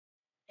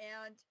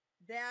And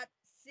that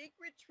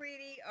secret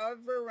treaty of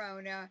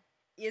Verona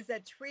is a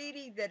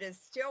treaty that is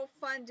still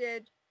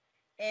funded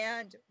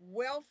and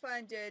well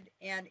funded,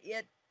 and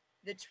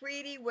the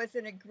treaty was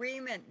an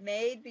agreement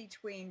made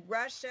between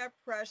Russia,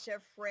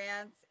 Prussia,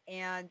 France,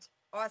 and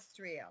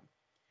Austria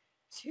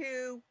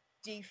to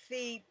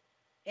defeat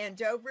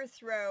and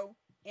overthrow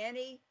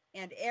any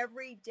and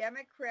every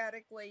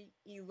democratically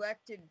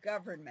elected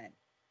government.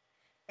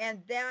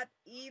 And that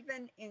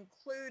even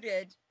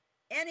included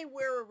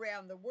anywhere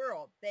around the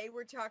world. They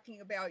were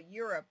talking about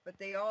Europe, but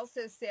they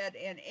also said,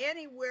 and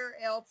anywhere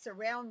else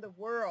around the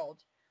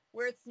world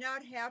where it's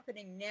not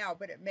happening now,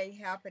 but it may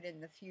happen in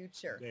the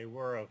future. They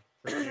were of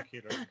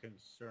particular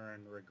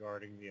concern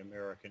regarding the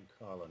American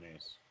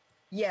colonies.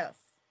 Yes,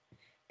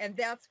 and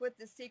that's what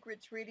the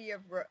secret treaty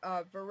of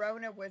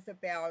Verona was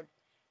about.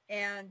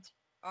 And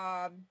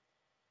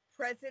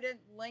President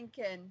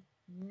Lincoln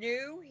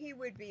knew he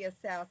would be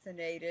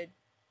assassinated.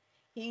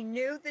 He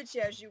knew the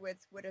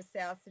Jesuits would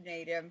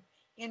assassinate him.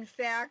 In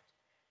fact,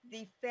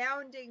 the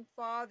founding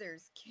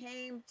fathers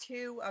came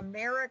to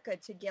America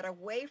to get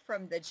away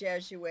from the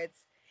Jesuits,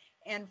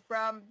 and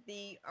from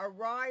the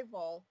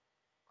arrival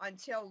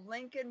until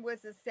Lincoln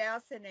was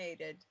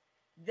assassinated,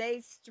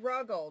 they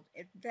struggled,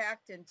 in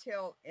fact,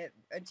 until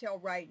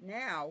right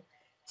now,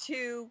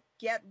 to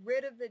get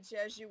rid of the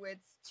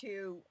Jesuits,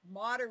 to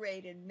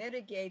moderate and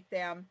mitigate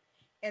them.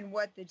 And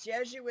what the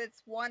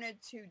Jesuits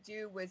wanted to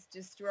do was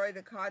destroy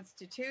the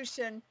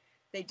Constitution.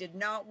 They did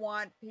not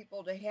want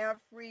people to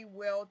have free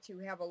will, to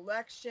have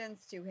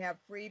elections, to have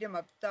freedom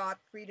of thought,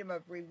 freedom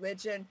of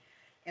religion.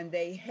 And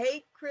they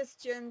hate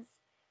Christians,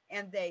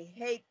 and they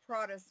hate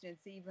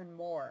Protestants even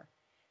more.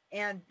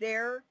 And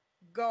their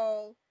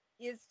goal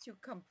is to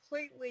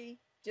completely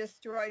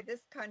destroy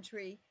this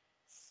country,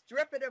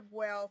 strip it of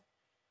wealth.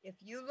 If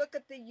you look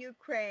at the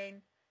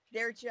Ukraine,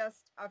 they're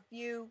just a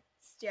few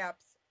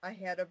steps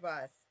ahead of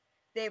us.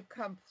 They've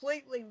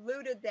completely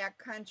looted that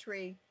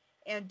country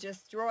and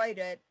destroyed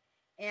it.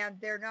 And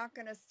they're not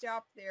going to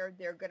stop there.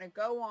 They're going to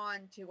go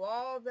on to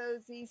all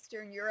those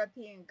Eastern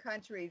European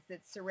countries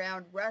that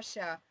surround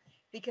Russia,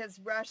 because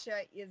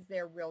Russia is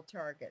their real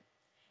target.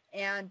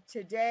 And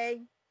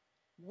today,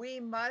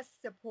 we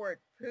must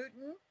support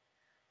Putin.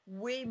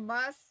 We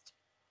must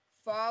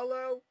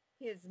follow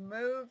his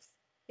moves,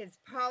 his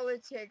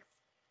politics,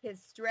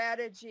 his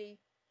strategy,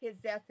 his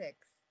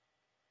ethics.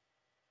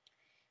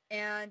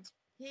 And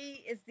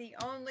he is the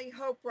only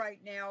hope right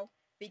now,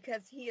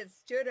 because he has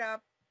stood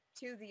up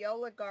to the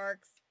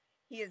oligarchs.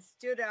 He has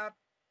stood up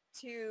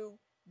to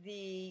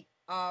the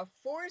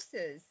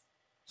forces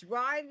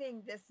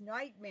driving this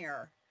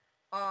nightmare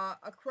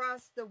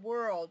across the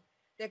world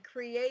that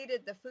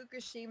created the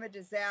Fukushima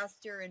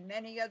disaster and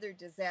many other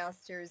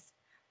disasters,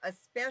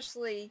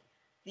 especially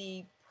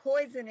the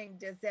poisoning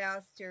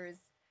disasters,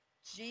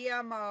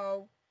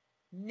 GMO,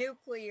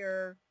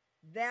 nuclear,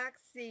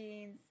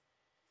 vaccines,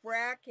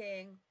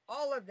 fracking,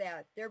 all of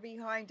that. They're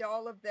behind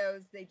all of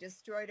those. They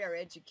destroyed our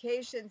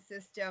education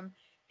system.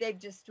 They've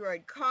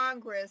destroyed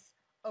Congress.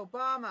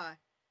 Obama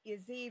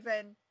is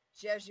even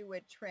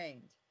Jesuit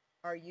trained.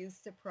 Are you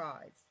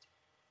surprised?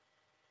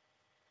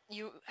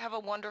 You have a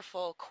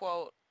wonderful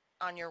quote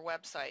on your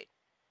website.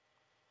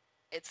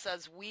 It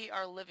says, "We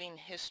are living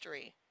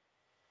history.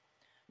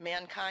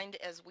 Mankind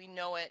as we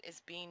know it is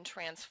being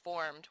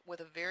transformed with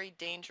a very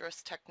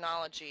dangerous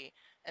technology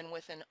and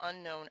with an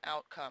unknown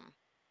outcome.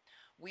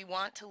 We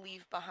want to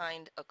leave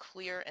behind a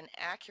clear and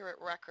accurate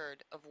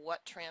record of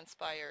what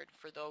transpired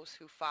for those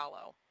who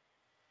follow."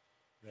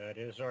 That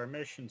is our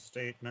mission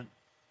statement.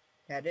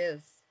 That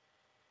is.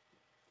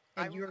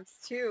 And yours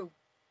too.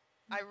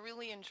 I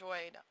really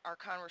enjoyed our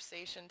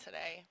conversation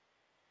today,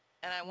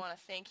 and I want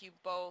to thank you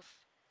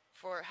both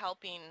for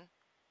helping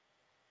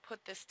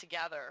put this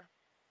together.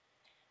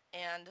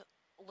 And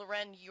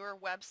Leuren, your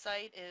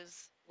website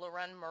is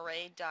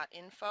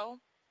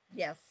leurenmoret.info.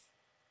 Yes.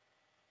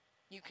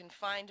 You can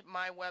find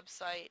my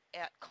website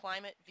at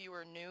Climate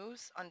Viewer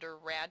News under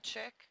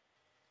Radchick.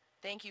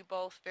 Thank you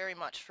both very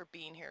much for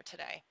being here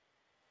today.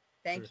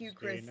 Thank you,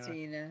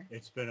 Christina.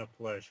 It's been a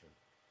pleasure.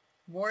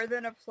 More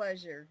than a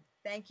pleasure.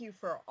 Thank you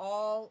for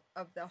all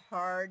of the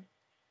hard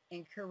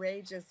and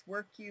courageous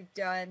work you've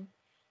done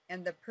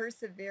and the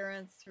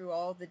perseverance through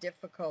all the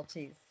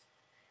difficulties.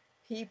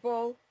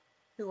 People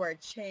who are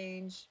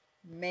change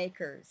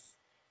makers.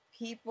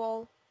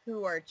 People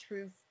who are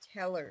truth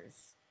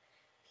tellers.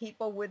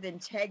 People with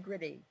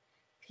integrity.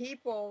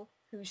 People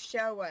who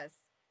show us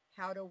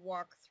how to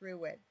walk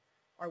through it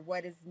are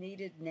what is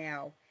needed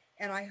now.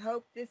 And I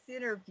hope this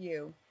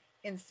interview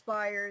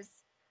inspires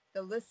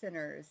the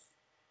listeners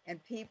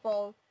and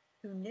people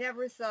who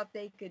never thought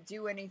they could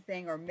do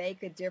anything or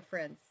make a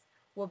difference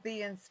will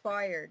be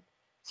inspired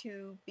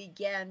to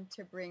begin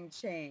to bring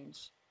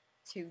change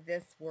to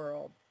this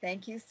world.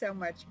 Thank you so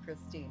much,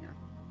 Christina.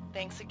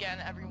 Thanks again,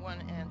 everyone,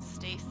 and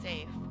stay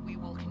safe. We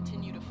will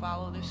continue to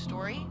follow this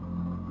story.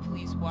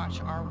 Please watch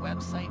our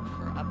website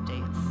for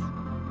updates.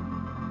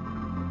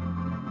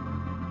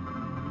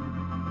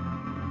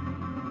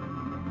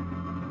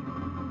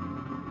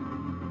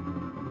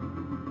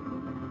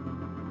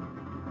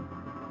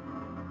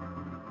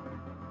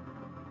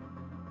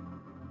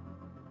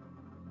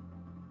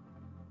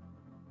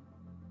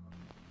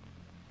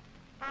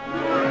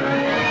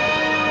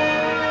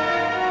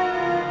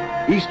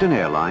 Eastern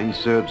Airlines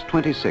serves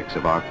 26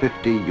 of our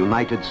 50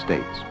 United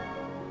States.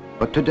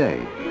 But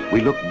today,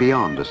 we look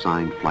beyond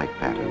assigned flight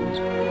patterns,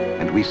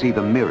 and we see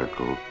the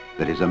miracle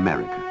that is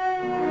America.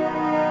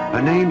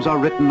 Her names are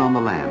written on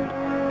the land,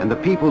 and the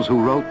peoples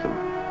who wrote them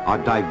are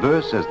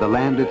diverse as the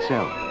land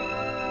itself.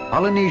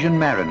 Polynesian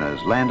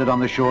mariners landed on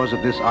the shores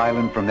of this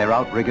island from their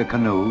outrigger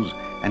canoes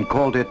and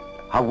called it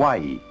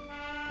Hawaii.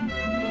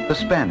 The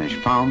Spanish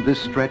found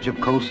this stretch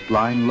of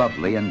coastline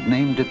lovely and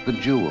named it the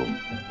Jewel,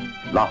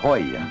 La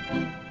Jolla.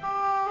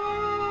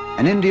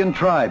 An Indian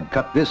tribe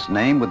cut this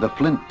name with the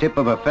flint tip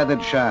of a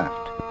feathered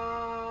shaft,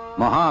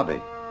 Mojave.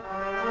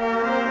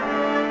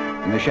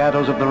 In the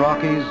shadows of the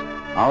Rockies,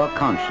 our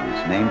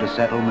conscience named a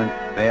settlement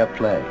Fair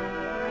Play.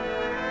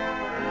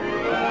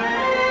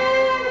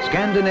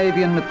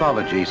 Scandinavian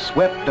mythology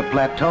swept a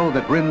plateau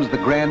that rims the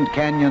Grand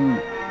Canyon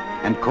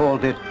and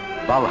called it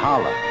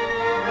Valhalla.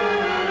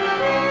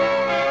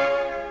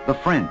 The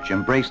French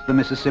embraced the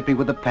Mississippi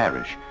with a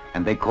parish,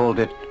 and they called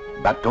it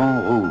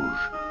Baton Rouge.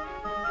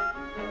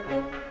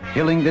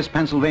 Hilling this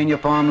Pennsylvania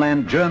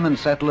farmland, German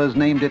settlers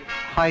named it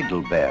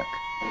Heidelberg.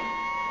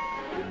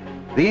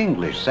 The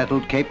English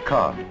settled Cape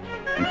Cod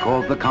and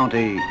called the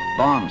county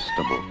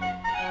Barnstable.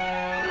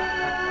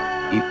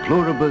 E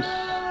pluribus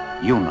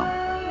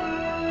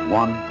unum,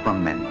 one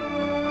from many.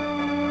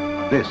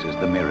 This is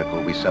the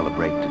miracle we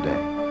celebrate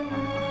today.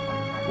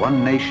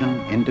 One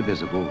nation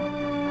indivisible,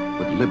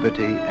 with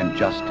liberty and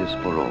justice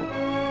for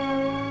all.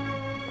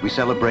 We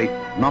celebrate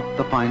not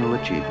the final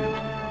achievement,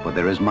 for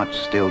there is much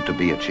still to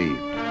be achieved.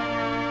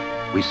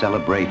 We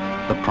celebrate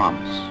the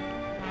promise,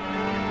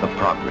 the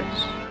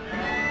progress,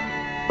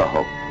 the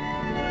hope.